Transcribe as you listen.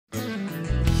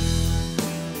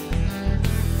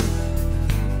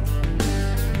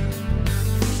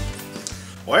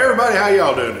Well, everybody, how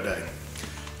y'all doing today?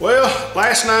 Well,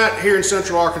 last night here in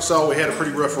central Arkansas, we had a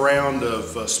pretty rough round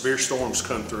of severe storms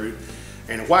come through.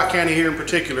 And in White County here in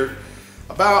particular,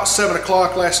 about 7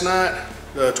 o'clock last night,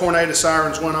 the tornado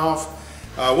sirens went off.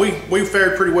 We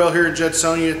fared pretty well here in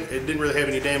Judsonia. It didn't really have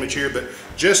any damage here, but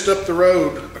just up the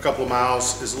road a couple of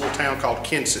miles is a little town called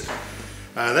Kensett.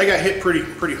 They got hit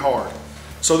pretty hard.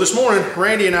 So this morning,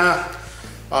 Randy and I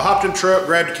hopped in the truck,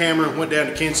 grabbed a camera, and went down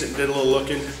to Kensett and did a little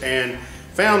looking, and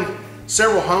found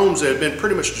several homes that had been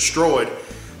pretty much destroyed.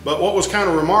 But what was kind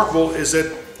of remarkable is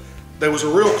that there was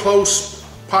a real close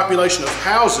population of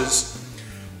houses,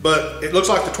 but it looks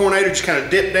like the tornado just kind of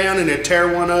dipped down and it'd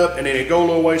tear one up, and then it'd go a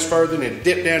little ways further and it'd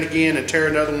dip down again and tear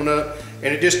another one up,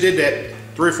 and it just did that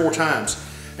 3 or 4 times.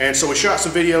 And so we shot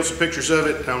some videos, some pictures of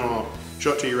it, and I'm gonna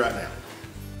show it to you right now.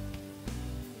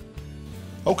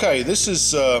 Okay, this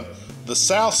is the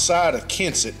south side of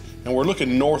Kensett, and we're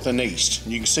looking north and east.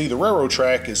 You can see the railroad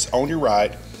track is on your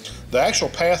right. The actual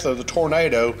path of the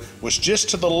tornado was just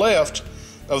to the left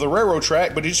of the railroad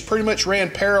track, but it just pretty much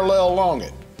ran parallel along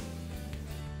it.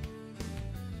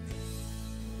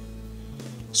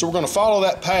 So we're going to follow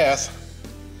that path,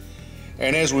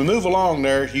 and as we move along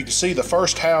there, you can see the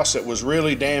first house that was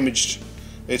really damaged.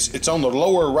 It's on the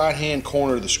lower right hand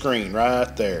corner of the screen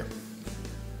right there.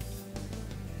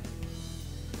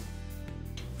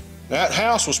 That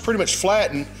house was pretty much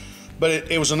flattened, but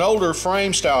it was an older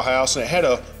frame style house, and it had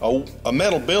a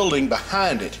metal building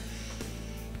behind it.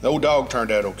 The old dog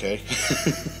turned out okay.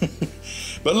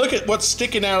 But look at what's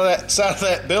sticking out of that side of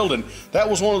that building. That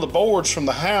was one of the boards from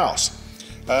the house.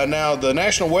 Now, the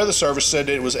National Weather Service said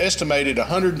that it was estimated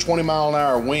 120 mile an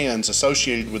hour winds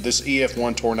associated with this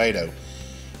EF1 tornado.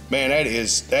 Man, that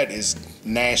is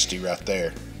nasty right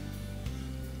there.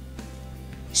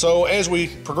 So as we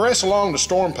progress along the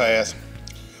storm path,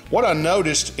 what I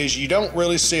noticed is you don't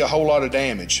really see a whole lot of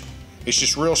damage. It's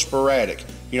just real sporadic.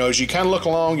 You know, as you kind of look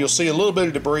along, you'll see a little bit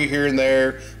of debris here and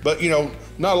there, but you know,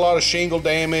 not a lot of shingle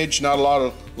damage, not a lot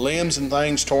of limbs and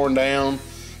things torn down.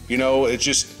 You know, it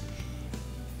just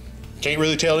can't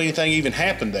really tell anything even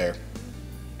happened there.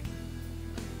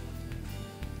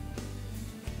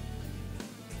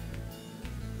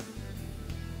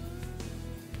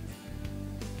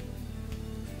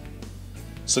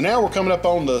 So now we're coming up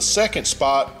on the second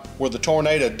spot where the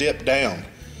tornado dipped down.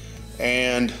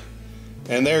 And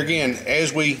there again,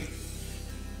 as we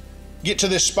get to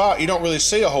this spot, you don't really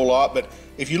see a whole lot, but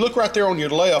if you look right there on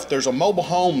your left, there's a mobile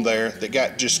home there that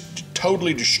got just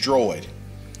totally destroyed.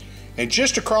 And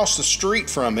just across the street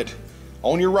from it,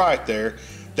 on your right there,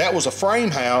 that was a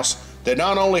frame house that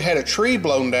not only had a tree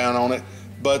blown down on it,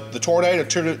 but the tornado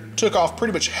took off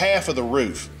pretty much half of the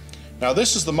roof. Now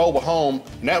this is the mobile home,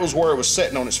 and that was where it was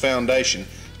sitting on its foundation.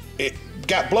 It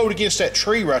got blowed against that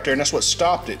tree right there, and that's what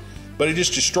stopped it. But it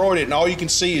just destroyed it, and all you can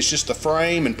see is just the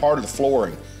frame and part of the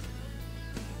flooring.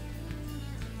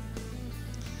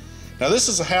 Now this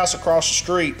is a house across the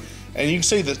street, and you can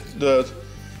see the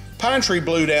pine tree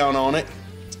blew down on it,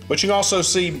 but you can also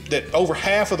see that over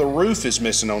half of the roof is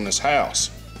missing on this house.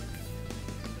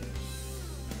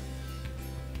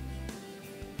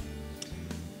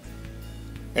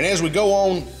 And as we go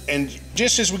on, and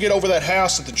just as we get over that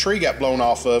house that the tree got blown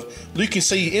off of, you can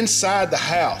see inside the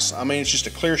house. I mean, it's just a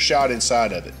clear shot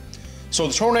inside of it. So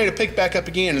the tornado picked back up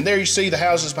again, and there you see the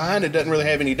houses behind it doesn't really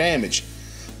have any damage.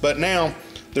 But now,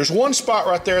 there's one spot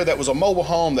right there that was a mobile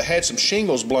home that had some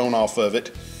shingles blown off of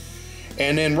it.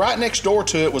 And then right next door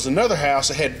to it was another house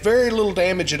that had very little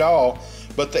damage at all,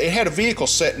 but it had a vehicle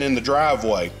sitting in the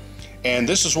driveway. And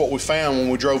this is what we found when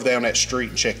we drove down that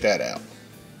street and checked that out.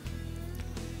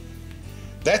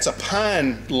 That's a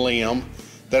pine limb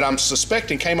that I'm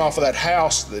suspecting came off of that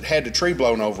house that had the tree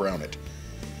blown over on it.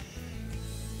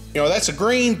 You know, that's a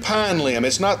green pine limb.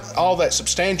 It's not all that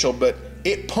substantial, but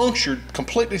it punctured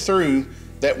completely through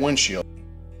that windshield.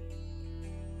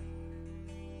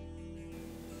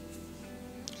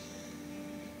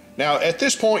 Now, at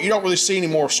this point, you don't really see any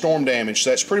more storm damage.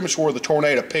 That's pretty much where the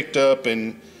tornado picked up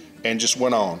and just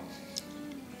went on.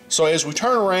 So as we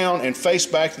turn around and face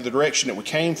back to the direction that we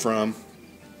came from,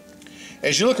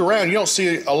 as you look around, you don't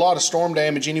see a lot of storm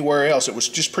damage anywhere else. It was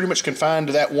just pretty much confined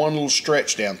to that one little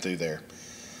stretch down through there.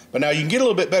 But now you can get a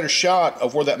little bit better shot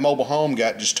of where that mobile home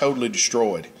got just totally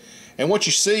destroyed. And what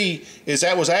you see is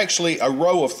that was actually a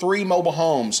row of 3 mobile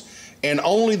homes, and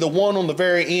only the one on the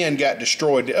very end got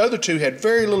destroyed. The other 2 had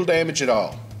very little damage at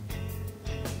all.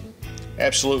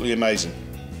 Absolutely amazing.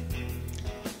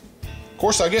 Of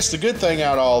course, I guess the good thing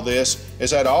out of all this is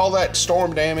that all that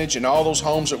storm damage and all those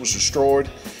homes that was destroyed,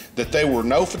 that there were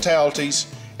no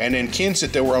fatalities, and in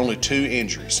Kensett there were only 2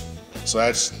 injuries. So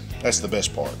that's the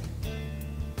best part.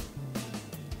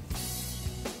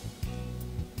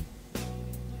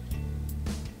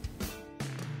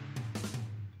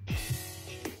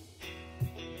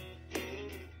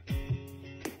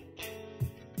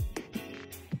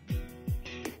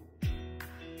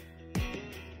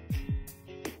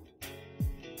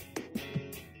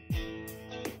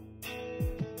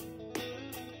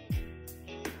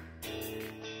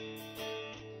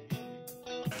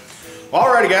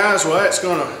 Alrighty guys, well that's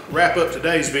gonna wrap up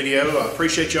today's video. I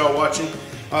appreciate y'all watching.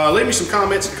 Leave me some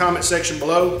comments in the comment section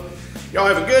below.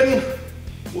 Y'all have a good one.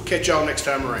 We'll catch y'all next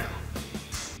time around.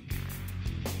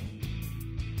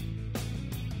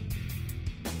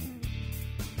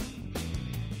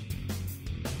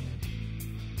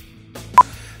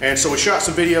 And so we shot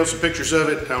some videos, some pictures of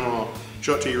it. I'm gonna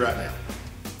show it to you right now.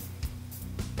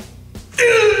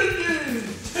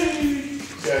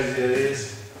 Guys, it is.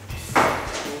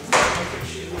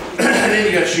 And then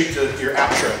you gotta shoot your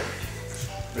outro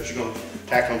that you're gonna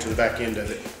tack onto the back end of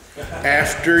it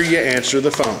after you answer the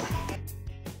phone.